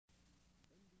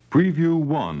Preview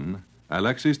 1,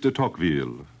 Alexis de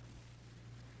Tocqueville.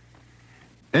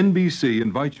 NBC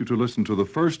invites you to listen to the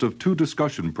first of two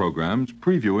discussion programs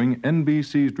previewing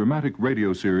NBC's dramatic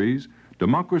radio series,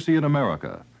 Democracy in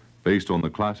America, based on the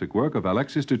classic work of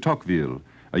Alexis de Tocqueville,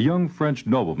 a young French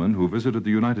nobleman who visited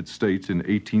the United States in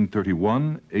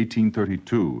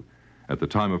 1831-1832, at the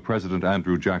time of President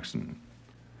Andrew Jackson.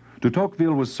 De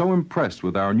Tocqueville was so impressed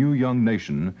with our new young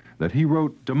nation that he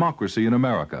wrote Democracy in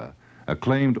America,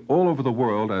 acclaimed all over the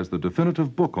world as the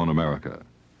definitive book on America.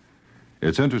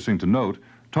 It's interesting to note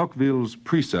Tocqueville's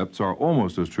precepts are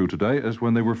almost as true today as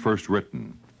when they were first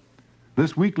written.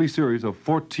 This weekly series of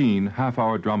 14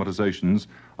 half-hour dramatizations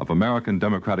of American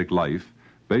democratic life,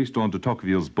 based on de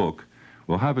Tocqueville's book,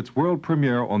 will have its world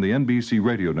premiere on the NBC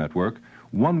radio network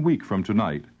 1 week from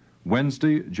tonight,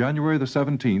 Wednesday, January the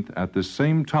 17th, at this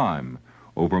same time,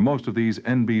 over most of these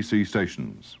NBC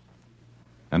stations.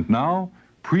 And now,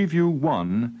 Preview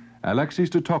 1, Alexis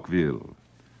de Tocqueville.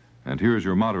 And here's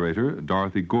your moderator,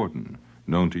 Dorothy Gordon,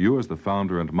 known to you as the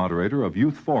founder and moderator of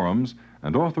Youth Forums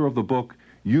and author of the book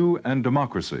You and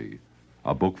Democracy,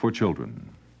 a book for children.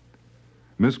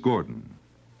 Miss Gordon.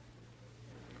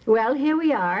 Well, here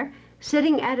we are,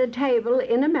 sitting at a table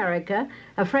in America,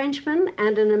 a Frenchman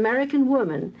and an American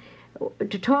woman,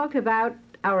 to talk about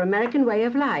our American way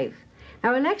of life.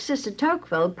 Now, Alexis de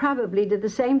Tocqueville probably did the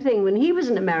same thing when he was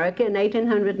in America in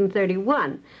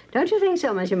 1831. Don't you think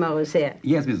so, Monsieur Mauricier?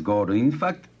 Yes, Miss Gordon. In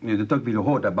fact, de Tocqueville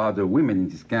wrote about the women in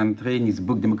this country in his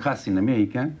book Democracy in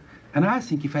America. And I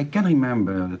think, if I can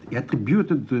remember, that he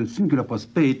attributed the singular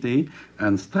prosperity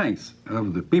and strength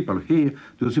of the people here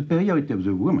to the superiority of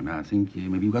the woman. I think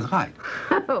maybe he was right.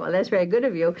 Oh, well, that's very good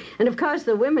of you. And of course,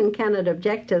 the women cannot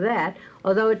object to that,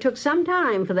 although it took some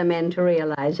time for the men to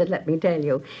realize it, let me tell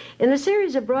you. In the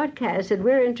series of broadcasts that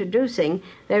we're introducing,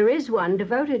 there is one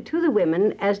devoted to the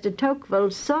women as de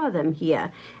Tocqueville saw them here.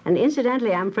 And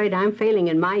incidentally, I'm afraid I'm failing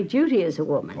in my duty as a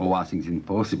woman. Oh, I think it's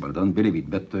impossible. Don't believe it.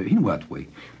 But in what way?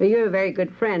 Well, you're a very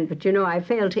good friend, but you know I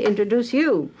failed to introduce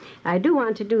you. I do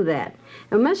want to do that.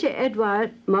 Now, Monsieur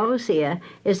Edouard Mauricier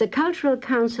is the cultural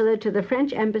counselor to the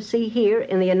French embassy here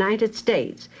in the United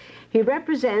States. He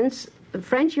represents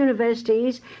French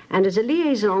universities and is a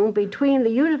liaison between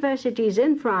the universities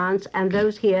in France and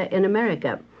those here in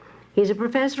America. He's a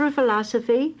professor of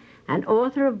philosophy and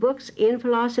author of books in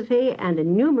philosophy and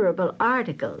innumerable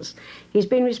articles. He's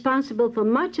been responsible for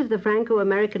much of the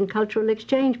Franco-American cultural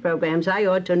exchange programs. I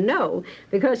ought to know,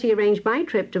 because he arranged my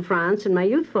trip to France and my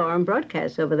Youth Forum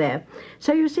broadcasts over there.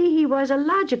 So you see, he was a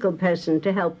logical person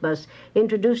to help us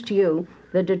introduce to you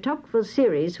the de Tocqueville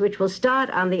series, which will start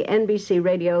on the NBC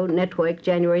radio network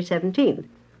January 17th.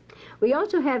 We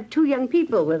also have two young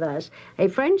people with us, a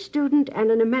French student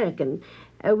and an American.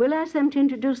 We'll ask them to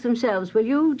introduce themselves. Will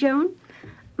you, Joan?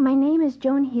 My name is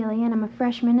Joan Healy, and I'm a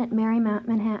freshman at Marymount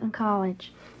Manhattan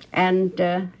College. And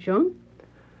Jean?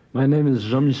 My name is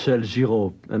Jean-Michel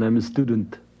Giraud, and I'm a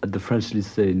student at the French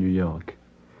Lycée in New York.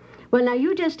 Well, now,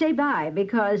 you just stay by,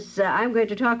 because I'm going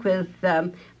to talk with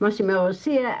Monsieur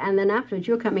Mauricier, and then afterwards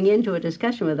you're coming into a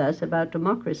discussion with us about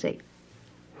democracy.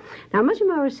 Now, Monsieur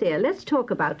Mauricier, let's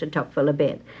talk about de Tocqueville a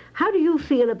bit. How do you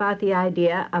feel about the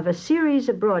idea of a series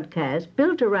of broadcasts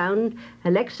built around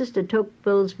Alexis de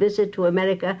Tocqueville's visit to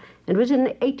America, and it was in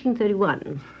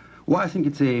 1831? Well, I think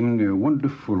it's a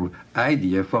wonderful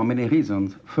idea for many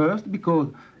reasons. First, because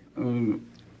de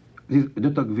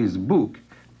Tocqueville's book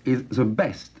is the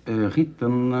best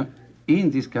written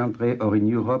in this country or in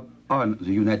Europe on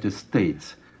the United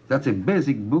States. That's a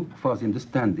basic book for the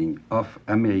understanding of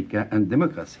America and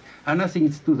democracy. And I think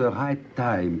it's to the right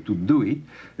time to do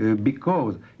it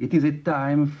because it is a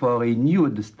time for a new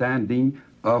understanding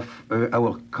of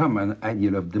our common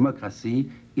ideal of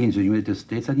democracy in the United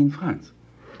States and in France.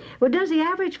 Well, does the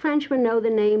average Frenchman know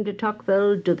the name de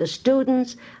Tocqueville? Do the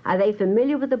students? Are they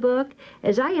familiar with the book?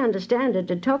 As I understand it,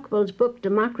 de Tocqueville's book,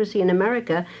 Democracy in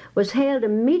America, was hailed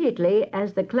immediately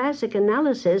as the classic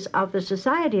analysis of the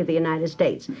society of the United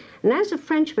States. And as a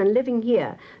Frenchman living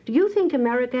here, do you think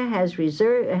America has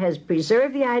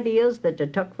preserved the ideals that de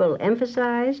Tocqueville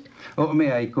emphasized? Oh,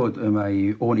 may I quote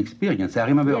my own experience? I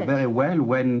remember very well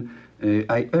when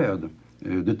I heard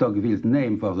de Tocqueville's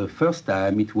name for the first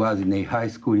time. It was in a high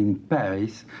school in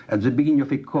Paris at the beginning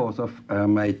of a course of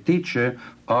my teacher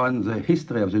on the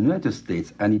history of the United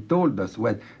States. And he told us,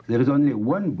 well, there is only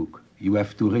one book you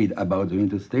have to read about the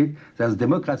United States, that's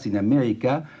Democracy in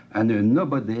America, and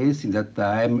nobody since that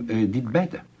time did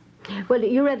better. Well,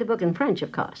 you read the book in French,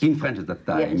 of course. In French at that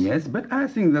time, yes. But I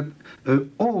think that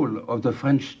all of the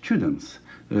French students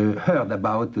heard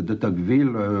about de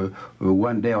Tocqueville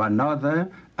one day or another,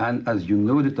 And as you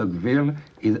know, de Tocqueville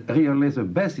is really the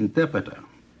best interpreter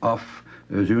of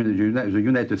the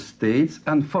United States,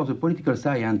 and for the political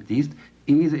scientist,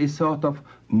 is a sort of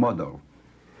model.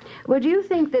 Well, do you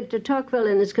think that de Tocqueville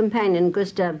and his companion,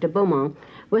 Gustave de Beaumont,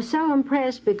 were so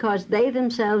impressed because they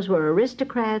themselves were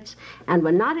aristocrats and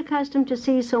were not accustomed to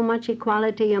see so much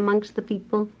equality amongst the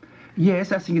people?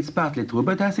 Yes, I think it's partly true,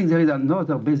 but I think there is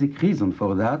another basic reason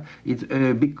for that. It's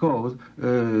because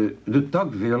de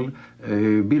Tocqueville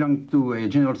belonged to a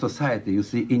general society, you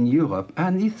see, in Europe,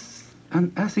 and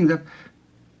I think that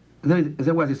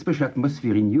there was a special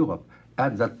atmosphere in Europe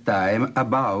at that time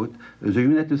about the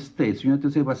United States. The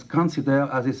United States was considered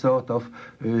as a sort of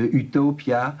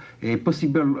utopia, a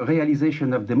possible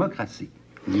realization of democracy.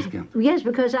 Yes,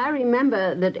 because I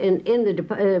remember that in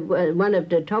one of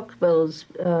de Tocqueville's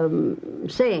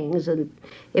sayings, and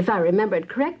if I remember it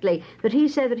correctly, that he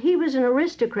said that he was an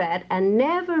aristocrat and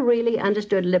never really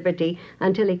understood liberty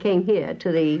until he came here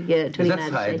to the United States.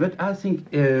 That's right, but I think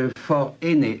for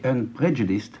any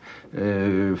unprejudiced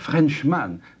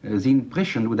Frenchman, the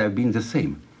impression would have been the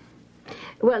same.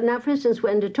 Well, now, for instance,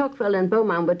 when de Tocqueville and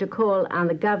Beaumont were to call on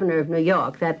the governor of New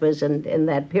York, that was in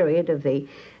that period of the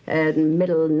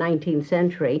middle 19th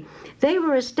century, they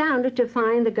were astounded to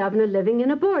find the governor living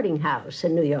in a boarding house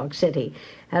in New York City.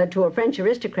 To a French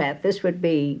aristocrat, this would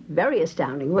be very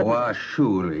astounding, wouldn't it?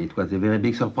 Sure, it was a very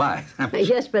big surprise.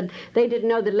 Yes, but they didn't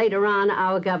know that later on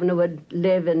our governor would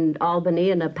live in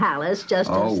Albany in a palace, just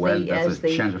that's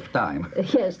a change of time.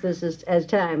 Yes, this is as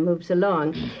time moves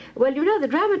along. Well, you know, the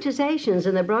dramatizations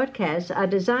and the broadcasts are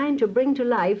designed to bring to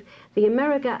life the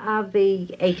America of the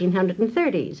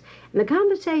 1830s. And the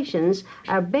conversations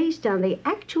are based on the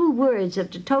actual words of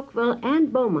de Tocqueville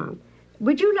and Beaumont.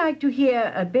 Would you like to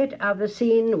hear a bit of the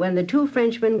scene when the two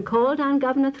Frenchmen called on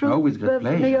Governor Throop of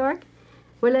New York?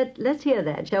 Well, let's hear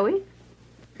that, shall we?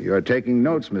 You're taking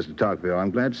notes, Mr. Tocqueville. I'm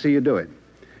glad to see you do it.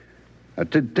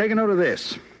 Take a note of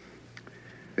this.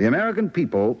 The American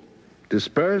people,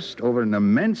 dispersed over an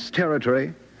immense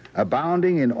territory,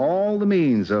 abounding in all the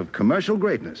means of commercial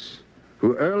greatness,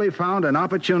 who early found an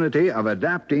opportunity of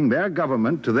adapting their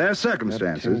government to their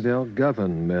circumstances. Adapting their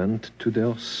government to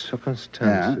their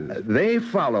circumstances. They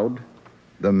followed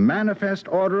the manifest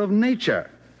order of nature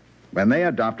when they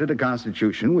adopted a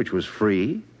constitution which was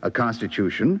free, a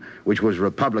constitution which was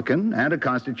republican, and a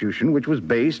constitution which was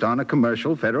based on a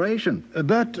commercial federation.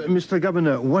 But, Mr.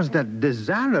 Governor, was that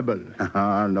desirable?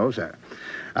 No, sir.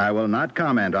 I will not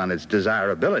comment on its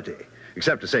desirability,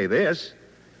 except to say this.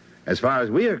 As far as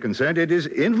we are concerned, it is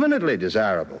infinitely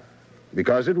desirable,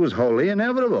 because it was wholly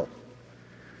inevitable.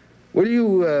 Will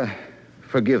you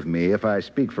forgive me if I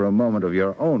speak for a moment of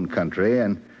your own country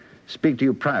and speak to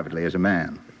you privately as a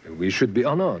man? We should be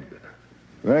honored.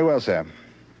 Very well, sir.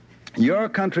 Your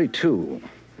country, too,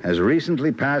 has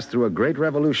recently passed through a great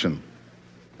revolution,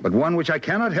 but one which I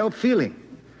cannot help feeling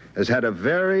has had a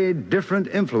very different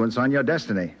influence on your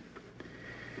destiny.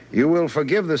 You will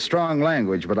forgive the strong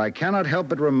language, but I cannot help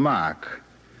but remark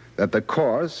that the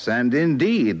course, and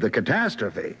indeed the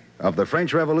catastrophe, of the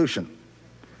French Revolution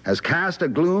has cast a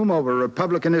gloom over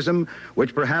republicanism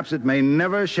which perhaps it may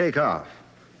never shake off,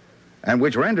 and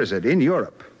which renders it, in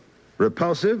Europe,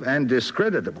 repulsive and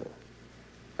discreditable,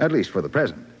 at least for the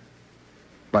present.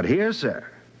 But here, sir,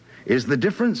 is the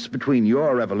difference between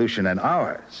your revolution and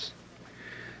ours.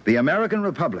 The American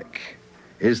Republic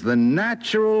is the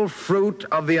natural fruit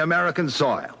of the American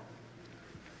soil.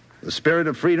 The spirit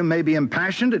of freedom may be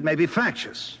impassioned, it may be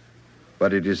factious,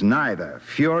 but it is neither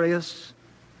furious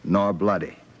nor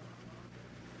bloody.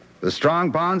 The strong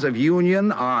bonds of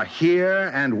union are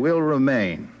here and will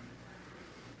remain.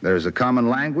 There is a common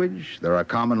language, there are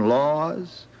common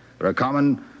laws, there are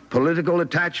common political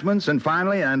attachments, and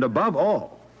finally, and above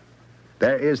all,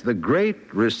 there is the great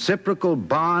reciprocal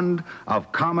bond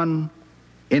of common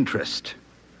interest.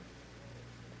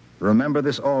 Remember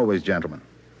this always, gentlemen.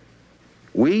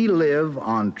 We live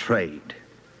on trade.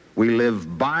 We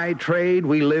live by trade.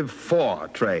 We live for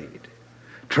trade.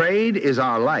 Trade is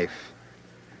our life.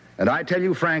 And I tell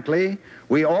you frankly,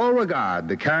 we all regard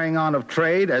the carrying on of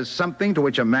trade as something to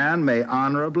which a man may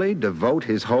honorably devote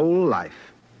his whole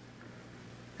life.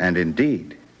 And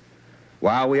indeed,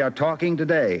 while we are talking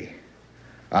today,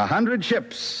 100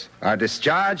 ships are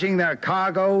discharging their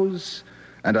cargoes,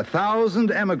 and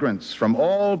 1,000 emigrants from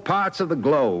all parts of the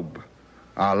globe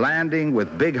are landing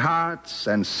with big hearts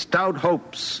and stout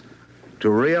hopes to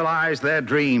realize their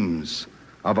dreams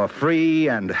of a free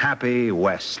and happy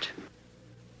West.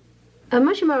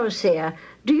 Monsieur Morosier,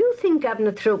 do you think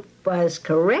Governor Throop was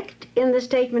correct in the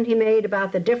statement he made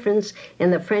about the difference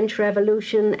in the French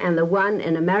Revolution and the one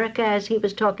in America as he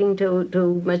was talking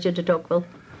to Monsieur de Tocqueville?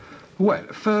 Well,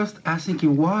 first, I think he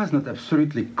was not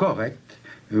absolutely correct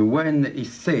when he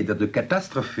said that the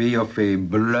catastrophe of a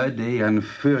bloody and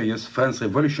furious French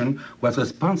Revolution was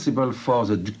responsible for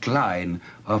the decline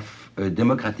of a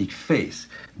democratic faith,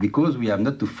 because we have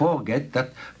not to forget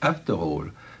that, after all,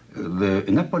 the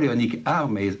Napoleonic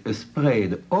armies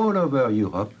spread all over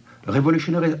Europe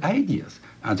revolutionary ideas.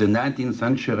 And the 19th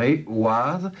century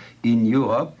was, in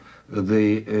Europe,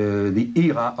 the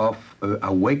era of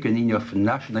awakening of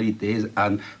nationalities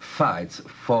and fights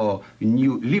for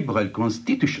new liberal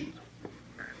constitutions.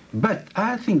 But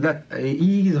I think that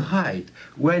he is right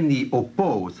when he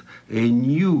opposed a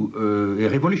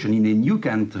revolution in a new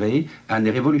country and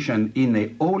a revolution in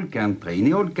an old country. In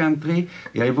an old country,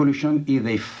 a revolution is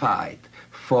a fight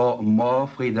for more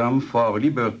freedom, for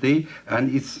liberty,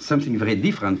 and it's something very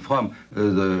different from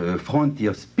the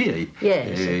frontier spirit in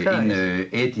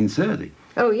 1830.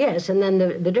 Oh, yes, and then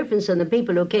the difference in the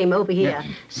people who came over here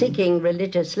seeking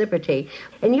religious liberty.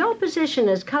 In your position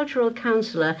as cultural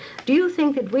counselor, do you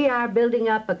think that we are building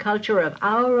up a culture of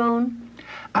our own?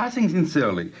 I think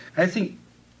sincerely. I think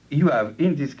you have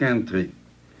in this country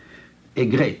a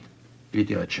great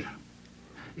literature,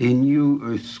 a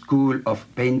new school of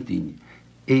painting,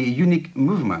 a unique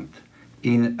movement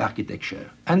in architecture.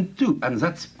 And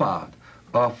that's part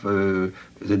of the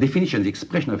definition, the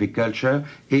expression of a culture,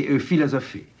 a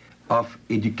philosophy of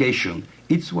education.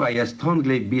 It's why I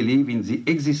strongly believe in the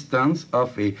existence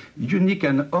of a unique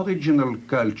and original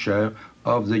culture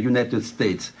of the United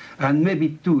States. And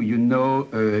maybe too, in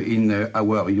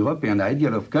our European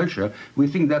ideal of culture, we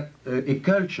think that a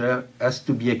culture has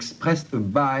to be expressed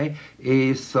by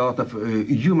a sort of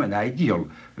human ideal,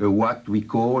 what we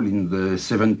call in the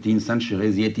 17th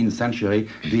century, the 18th century,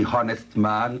 the honest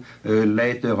man,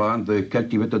 later on the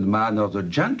cultivated man or the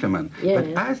gentleman. Yeah.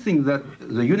 But I think that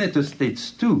the United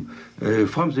States too,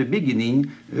 from the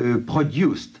beginning,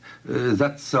 produced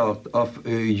that sort of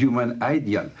human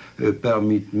ideal.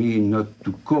 Permit me not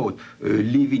to quote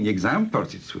living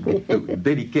examples, it would be too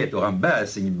delicate or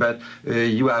embarrassing, but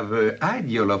you have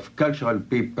ideal of culture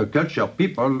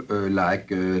people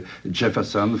like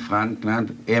Jefferson,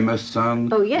 Franklin, Emerson,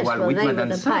 Oh, yes, Walt well, they Whitman, were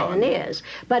and the so on. pioneers.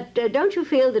 But don't you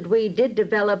feel that we did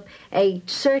develop a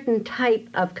certain type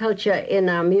of culture in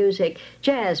our music?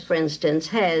 Jazz, for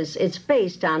instance, it's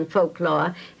based on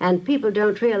folklore, and people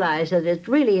don't realize that it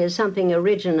really is something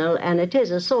original, and it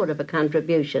is a sort of a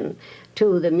contribution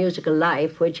to the musical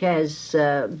life, which has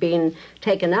been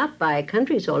taken up by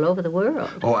countries all over the world.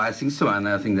 Oh, I think so, and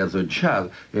I think that the jazz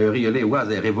really was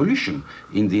a revolution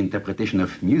in the interpretation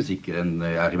of music, and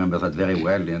I remember that very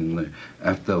well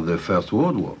after the First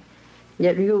World War.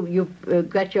 Yeah, you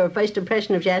got your first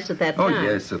impression of jazz at that time. Oh,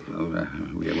 yes.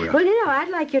 We are. Well, I'd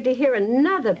like you to hear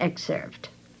another excerpt.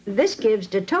 This gives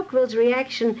de Tocqueville's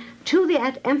reaction to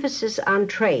that emphasis on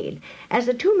trade. As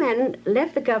the two men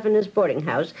left the governor's boarding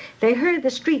house, they heard the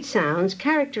street sounds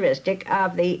characteristic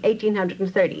of the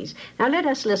 1830s. Now let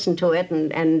us listen to it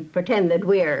and pretend that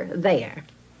we're there.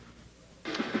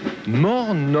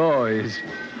 More noise.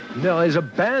 There is a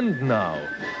band now.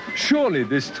 Surely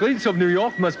the streets of New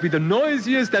York must be the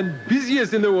noisiest and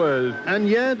busiest in the world. And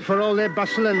yet, for all their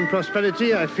bustle and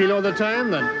prosperity, I feel all the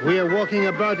time that we are walking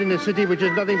about in a city which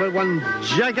is nothing but one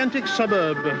gigantic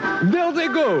suburb. There they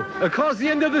go, across the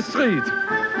end of the street.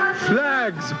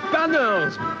 Flags,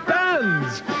 banners,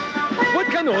 bands. What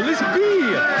can all this be?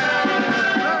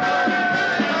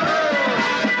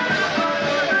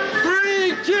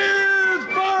 Three cheers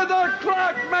for the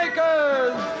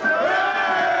clockmakers!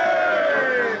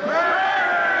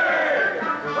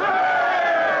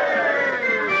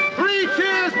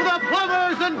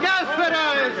 And gas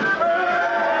fitters!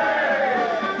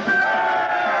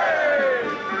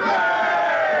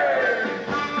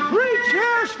 Three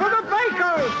cheers for the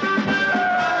bakers!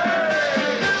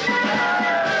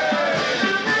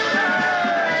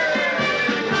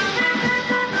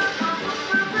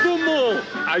 Beaumont,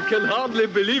 I can hardly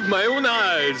believe my own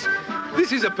eyes.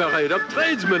 This is a parade of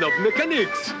tradesmen, of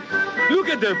mechanics. Look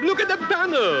at them, look at the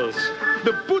banners.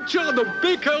 The butcher, the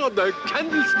baker, the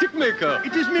candlestick maker.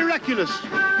 It is miraculous.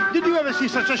 Did you ever see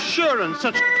such assurance,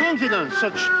 such confidence,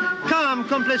 such calm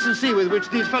complacency with which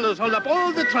these fellows hold up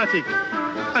all the traffic?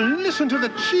 And listen to the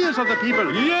cheers of the people.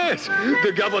 Yes,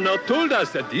 the governor told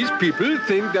us that these people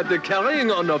think that the carrying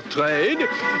on of trade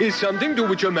is something to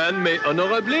which a man may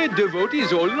honorably devote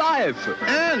his whole life.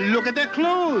 And look at their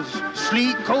clothes.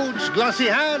 Sleek coats, glossy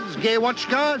hats, gay watch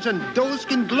guards, and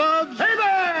doeskin gloves. Hey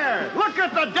there! Look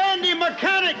at the dandy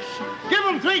mechanics! Give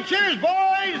them three cheers,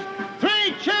 boys!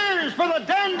 Three cheers for the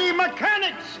dandy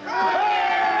mechanics!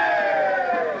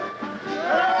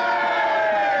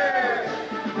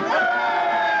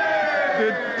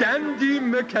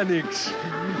 mechanics.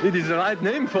 It is the right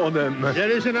name for them. There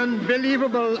is an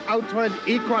unbelievable outward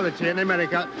equality in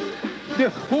America. The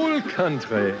whole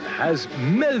country has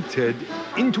melted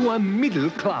into a middle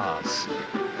class.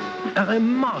 A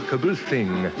remarkable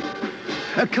thing.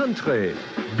 A country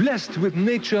blessed with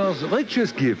nature's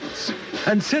richest gifts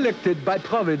and selected by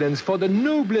Providence for the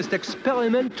noblest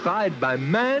experiment tried by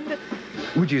man,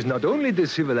 which is not only the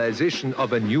civilization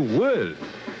of a new world,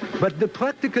 but the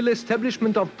practical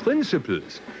establishment of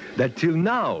principles that till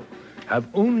now have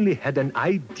only had an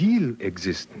ideal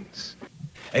existence.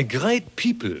 A great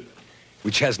people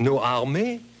which has no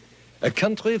army, a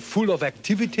country full of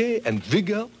activity and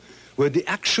vigor, where the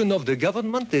action of the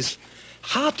government is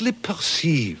hardly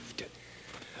perceived.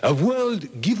 A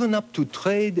world given up to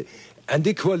trade and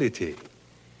equality,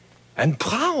 and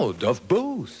proud of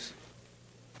both.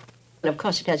 Of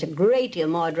course, it has a great deal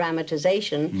more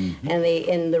dramatization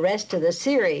in the rest of the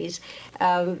series.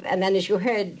 And then, as you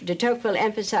heard, de Tocqueville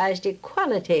emphasized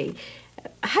equality.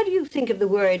 How do you think of the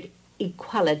word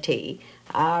equality?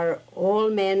 Are all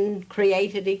men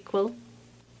created equal?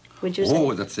 Would you say?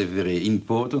 Oh, that's a very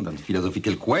important and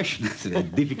philosophical question. It's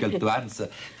difficult to answer.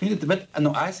 But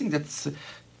no, I think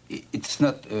it's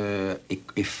not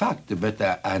a fact, but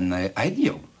an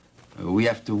ideal. We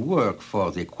have to work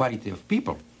for the equality of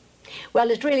people.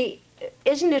 Well,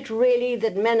 isn't it really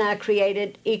that men are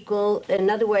created equal? In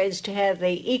other words, to have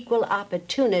the equal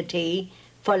opportunity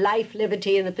for life,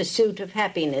 liberty, and the pursuit of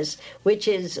happiness, which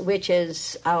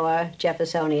is our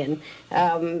Jeffersonian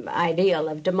ideal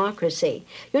of democracy.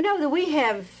 You know that we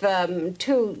have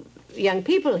two young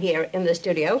people here in the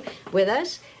studio with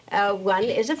us. One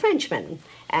is a Frenchman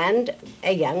and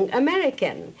a young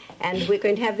American. And we're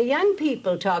going to have the young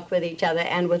people talk with each other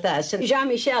and with us. And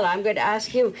Jean-Michel, I'm going to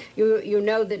ask you, you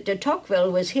know that de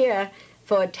Tocqueville was here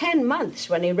for 10 months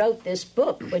when he wrote this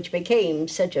book, which became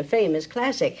such a famous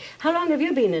classic. How long have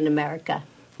you been in America?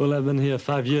 Well, I've been here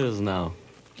 5 years now.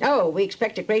 Oh, we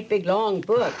expect a great big long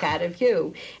book out of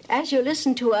you. As you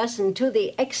listen to us and to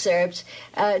the excerpts,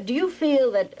 do you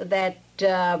feel that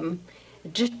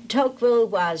Tocqueville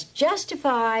was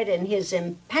justified in his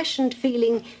impassioned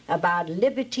feeling about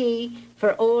liberty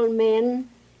for all men?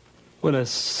 Well, I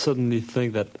certainly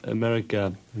think that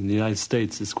America, in the United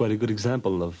States, is quite a good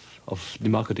example of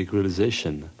democratic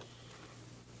realization.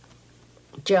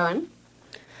 John?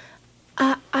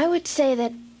 I would say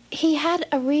that he had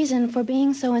a reason for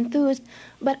being so enthused,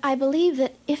 but I believe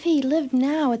that if he lived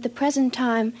now at the present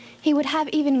time, he would have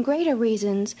even greater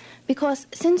reasons, because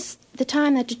since the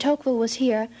time that de Tocqueville was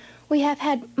here, we have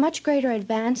had much greater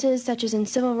advances, such as in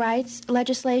civil rights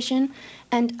legislation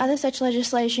and other such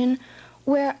legislation,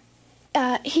 where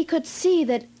he could see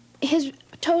that his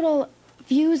total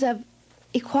views of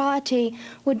equality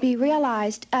would be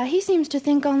realized. He seems to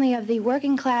think only of the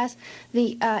working class,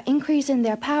 the increase in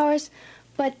their powers,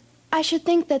 but I should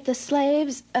think that the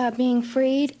slaves being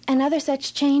freed and other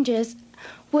such changes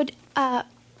would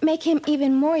make him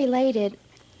even more elated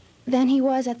than he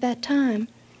was at that time.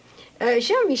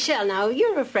 Jean-Michel, now,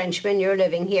 you're a Frenchman, you're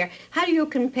living here. How do you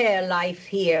compare life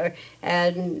here?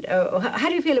 And how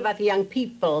do you feel about the young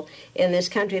people in this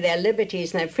country, their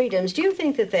liberties and their freedoms? Do you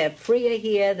think that they're freer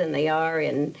here than they are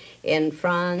in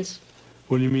France?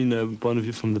 Well, you mean point of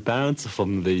view from the parents or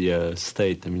from the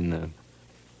state?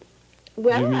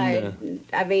 Well,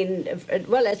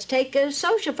 let's take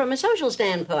from a social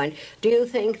standpoint. Do you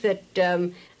think that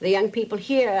the young people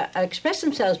here express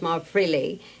themselves more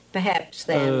freely, perhaps,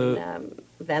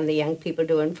 than the young people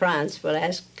do in France? We'll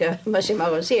ask Monsieur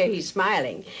Morosier. He's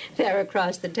smiling there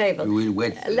across the table. We'll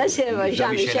wait. Let's hear what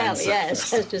Jean-Michel,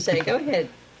 yes, has to say. Go ahead,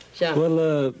 Jean.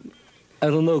 Well, I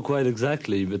don't know quite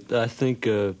exactly, but I think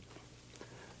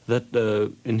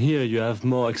that in here you have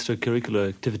more extracurricular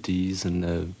activities,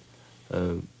 and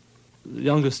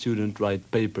younger students write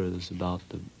papers about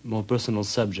more personal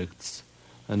subjects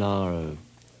and are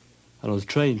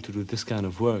trained to do this kind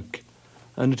of work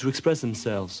and to express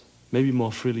themselves maybe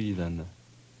more freely than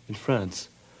in France.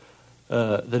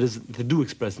 That is, they do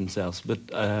express themselves, but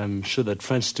I'm sure that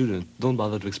French students don't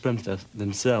bother to express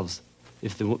themselves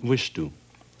if they wish to.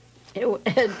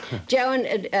 Joan,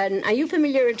 are you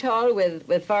familiar at all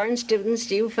with foreign students?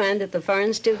 Do you find that the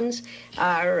foreign students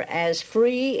are as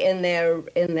free in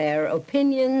their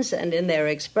opinions and in their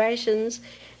expressions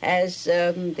as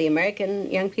the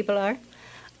American young people are?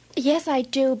 Yes, I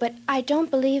do, but I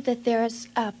don't believe that they're as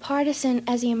partisan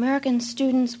as the American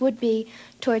students would be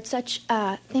towards such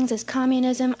things as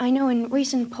communism. I know in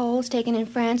recent polls taken in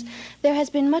France, there has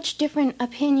been much different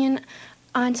opinion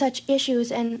on such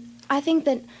issues, and I think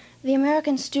that the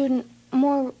American student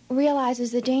more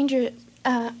realizes the danger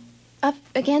up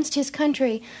against his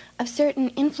country of certain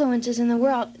influences in the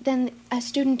world, then a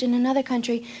student in another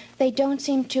country, they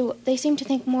seem to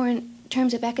think more in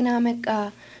terms of economic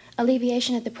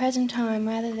alleviation at the present time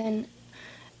rather than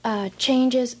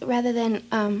changes, rather than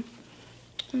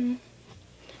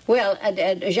Well,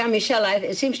 Jean-Michel,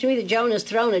 it seems to me that Joan has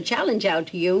thrown a challenge out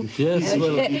to you. Yes,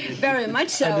 well, very much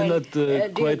so. I do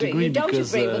not quite agree. You don't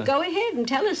because, agree? Well, go ahead and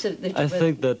tell us. I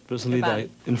think that personally, that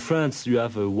in France you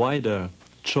have a wider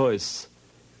choice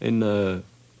in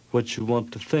what you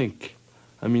want to think.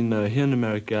 I mean, here in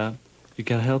America, you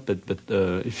can help it, but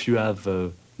if you have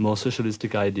more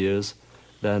socialistic ideas,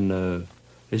 then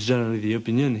it's generally the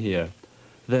opinion here.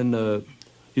 Then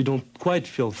you don't quite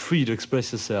feel free to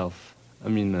express yourself. I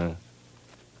mean,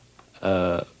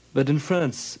 but in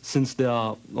France, since there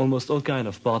are almost all kinds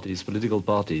of parties, political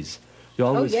parties, you're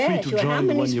always free to join How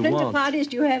many when you splinter want. parties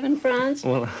do you have in France?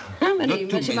 Well, How many?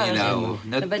 Not too many now.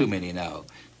 Not too many now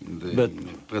in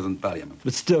the present parliament.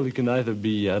 But still, you can either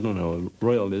be, I don't know, a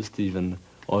royalist even,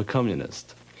 or a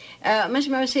communist. Mr.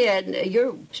 Marcia,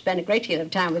 you spend a great deal of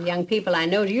time with young people, I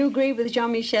know. Do you agree with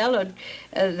Jean-Michel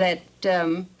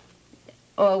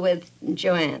or with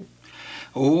Joanne?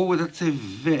 Oh, that's a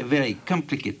very, very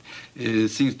complicated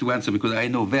thing to answer because I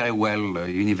know very well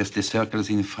university circles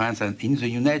in France and in the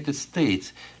United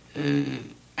States.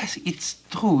 It's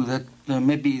true that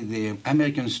maybe the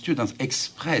American students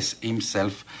express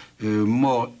himself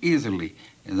more easily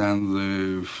than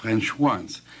the French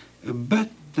ones. But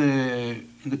in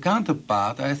the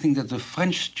counterpart, I think that the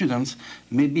French students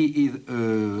maybe is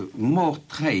more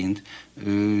trained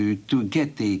to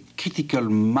get a critical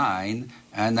mind.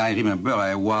 And I remember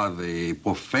I was a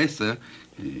professor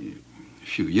a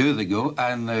few years ago,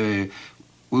 and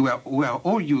we were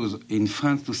all used in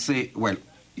France to say, well,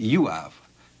 you have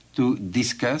to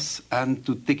discuss and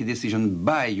to take a decision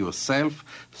by yourself.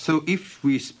 So if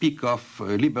we speak of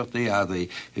liberty as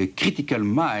a critical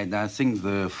mind, I think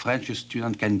the French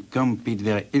student can compete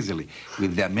very easily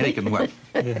with the American one.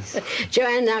 Yes.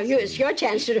 Joanne, now it's your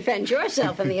chance to defend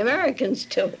yourself and the American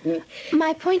student.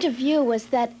 My point of view was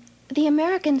that the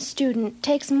American student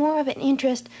takes more of an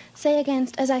interest, say,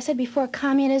 against, as I said before,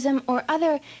 communism or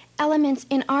other elements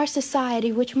in our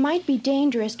society which might be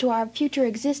dangerous to our future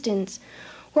existence.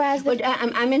 Whereas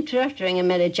I'm interrupting a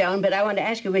minute, Joan, but I want to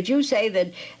ask you, would you say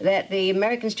that the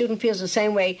American student feels the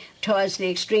same way towards the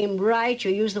extreme right?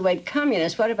 You use the word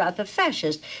communist. What about the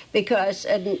fascist? Because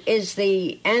is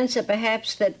the answer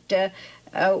perhaps that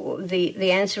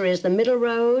the answer is the middle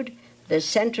road? The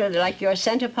center, like your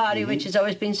center party, which has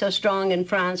always been so strong in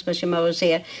France, Monsieur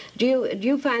Morosier. Do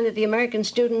you find that the American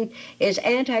student is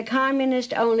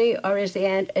anti-communist only, or is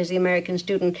the American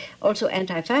student also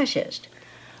anti-fascist?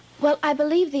 Well, I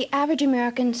believe the average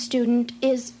American student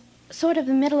is sort of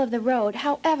the middle of the road.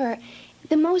 However,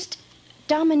 the most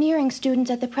domineering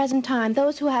students at the present time,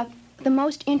 those who have the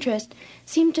most interest,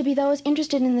 seem to be those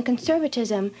interested in the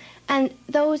conservatism and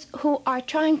those who are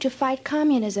trying to fight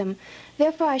communism.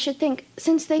 Therefore, I should think,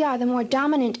 since they are the more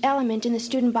dominant element in the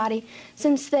student body,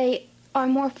 since they are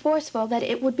more forceful, that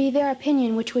it would be their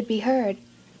opinion which would be heard.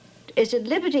 Is it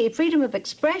liberty, freedom of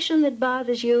expression that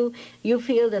bothers you? You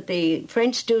feel that the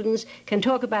French students can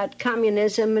talk about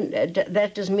communism, and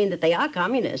that doesn't mean that they are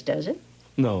communist, does it?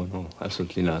 No,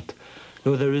 absolutely not.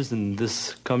 No, there isn't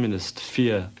this communist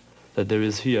fear that there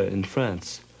is here in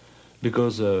France,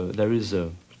 because there is a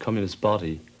communist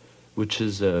party, which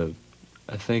is, I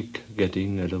think,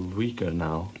 getting a little weaker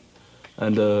now,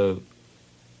 and I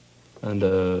don't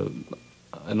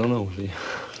know really.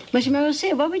 Monsieur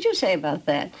Morosier, what would you say about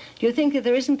that? Do you think that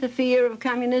there isn't the fear of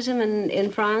communism in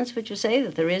France, would you say,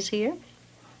 that there is here?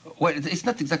 Well, it's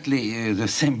not exactly the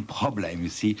same problem, you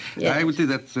see. Yes. I would say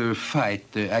that the fight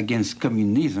against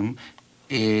communism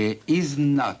is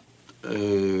not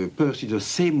pursued the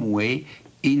same way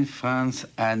in France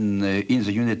and in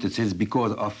the United States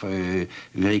because of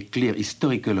very clear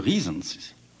historical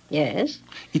reasons. Yes.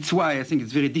 It's why I think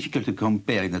it's very difficult to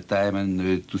compare in the time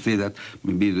and to say that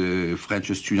maybe the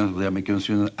French students or the American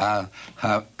students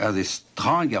have a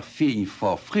stronger feeling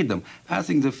for freedom. I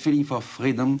think the feeling for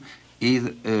freedom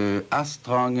is as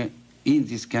strong in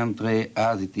this country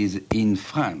as it is in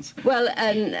France. Well,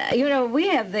 we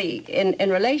have in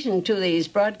relation to these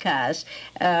broadcasts,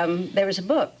 there was a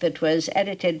book that was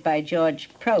edited by George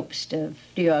Probst of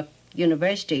New York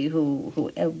University, who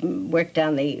worked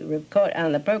on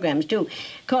the programs too,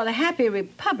 called A Happy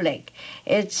Republic.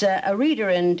 It's a reader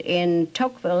in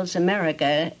Tocqueville's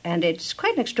America, and it's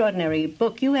quite an extraordinary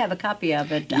book. You have a copy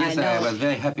of it, Yes, I know. I was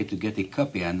very happy to get a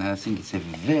copy, and I think it's a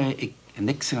very an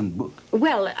excellent book.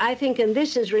 Well, I think, and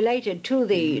this is related to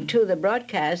the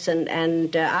broadcast,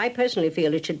 and I personally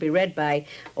feel it should be read by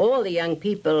all the young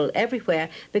people everywhere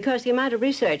because the amount of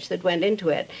research that went into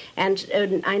it. And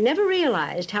I never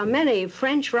realized how many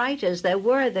French writers there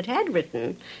were that had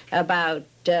written about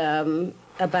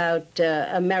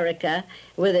America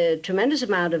with a tremendous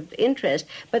amount of interest.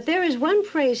 But there is one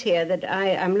phrase here that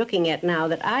I'm looking at now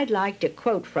that I'd like to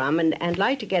quote from and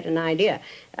like to get an idea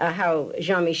how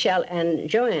Jean-Michel and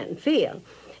Joanne feel.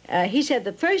 He said,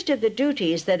 the first of the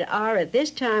duties that are at this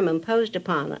time imposed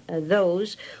upon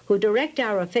those who direct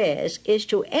our affairs is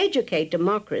to educate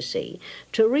democracy,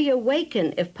 to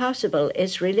reawaken, if possible,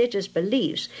 its religious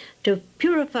beliefs, to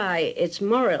purify its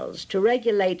morals, to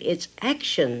regulate its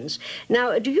actions.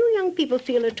 Now, do you young people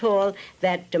feel at all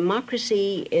that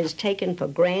democracy is taken for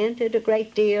granted a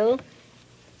great deal?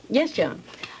 Yes, John.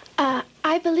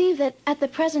 I believe that at the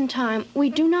present time, we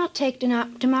do not take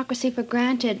democracy for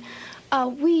granted.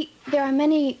 There are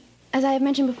many, as I have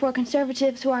mentioned before,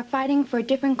 conservatives who are fighting for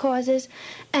different causes,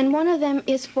 and one of them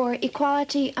is for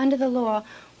equality under the law.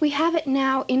 We have it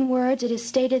now in words. It is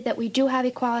stated that we do have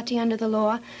equality under the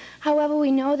law. However,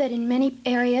 we know that in many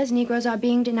areas, Negroes are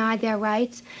being denied their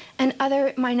rights, and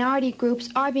other minority groups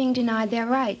are being denied their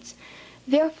rights.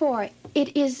 Therefore,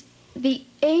 it is the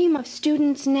aim of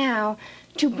students now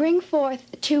to bring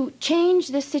forth, to change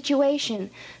this situation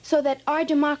so that our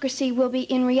democracy will be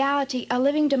in reality a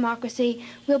living democracy,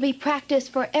 will be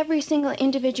practiced for every single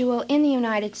individual in the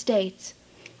United States.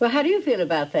 Well, how do you feel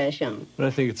about that, Jean? Well,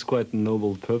 I think it's quite a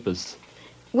noble purpose.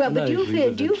 Well, but do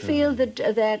you feel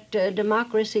that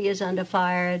democracy is under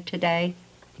fire today?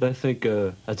 But I think,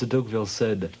 as de Tocqueville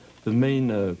said, the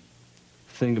main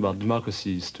thing about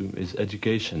democracy is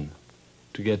education,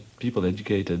 to get people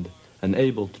educated and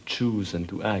able to choose and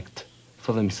to act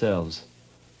for themselves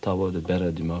toward a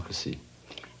better democracy.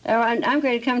 I'm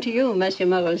going to come to you, Monsieur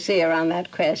Morosier, on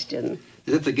that question.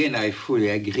 That again, I fully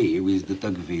agree with de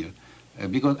Tocqueville,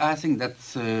 because I think that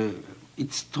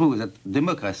it's true that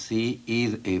democracy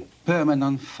is a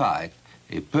permanent fight,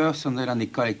 a personal and a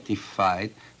collective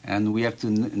fight, and we have to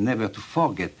never to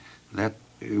forget that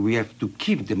we have to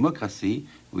keep democracy.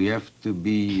 We have to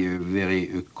be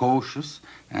very cautious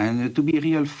and to be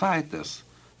real fighters,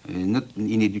 not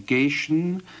in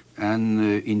education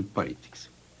and in politics.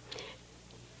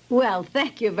 Well,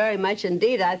 thank you very much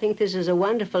indeed. I think this is a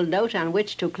wonderful note on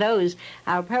which to close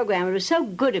our program. It was so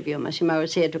good of you, Monsieur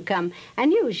Morosier, to come,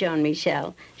 and you,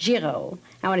 Jean-Michel Giraud.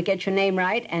 I want to get your name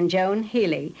right, and Joan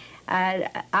Healy.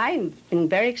 I've been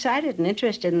very excited and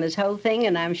interested in this whole thing,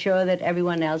 and I'm sure that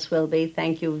everyone else will be.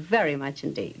 Thank you very much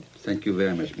indeed. Thank you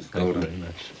very much, Ms. Gordon. Thank you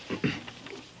very much.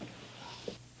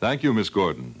 Thank you, Miss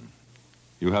Gordon.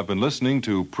 You have been listening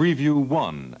to Preview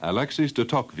 1, Alexis de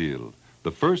Tocqueville,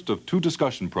 the first of two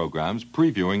discussion programs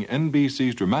previewing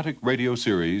NBC's dramatic radio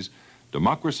series,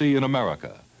 Democracy in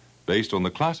America, based on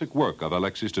the classic work of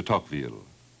Alexis de Tocqueville.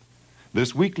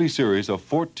 This weekly series of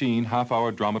 14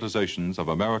 half-hour dramatizations of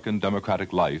American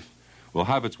democratic life will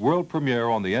have its world premiere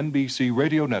on the NBC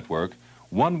radio network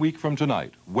 1 week from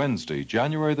tonight, Wednesday,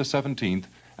 January the 17th,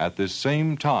 at this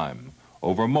same time,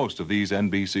 over most of these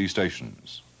NBC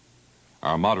stations.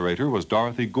 Our moderator was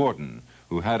Dorothy Gordon,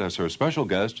 who had as her special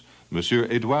guest Monsieur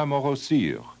Edouard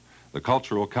Morosier, the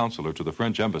cultural counselor to the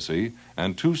French Embassy,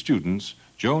 and two students,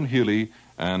 Joan Healy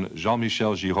and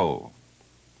Jean-Michel Giraud.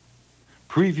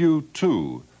 Preview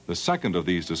 2, the second of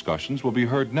these discussions, will be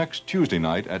heard next Tuesday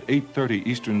night at 8:30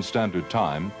 Eastern Standard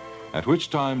Time, at which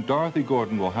time Dorothy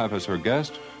Gordon will have as her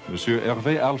guest Monsieur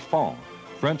Hervé Alphand,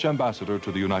 French ambassador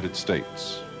to the United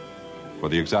States. For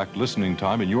the exact listening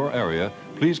time in your area,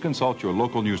 please consult your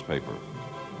local newspaper.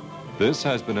 This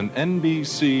has been an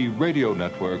NBC Radio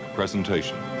Network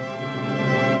presentation.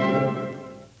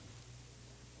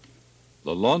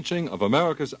 The launching of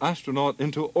America's astronaut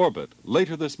into orbit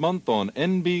later this month on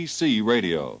NBC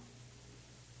Radio.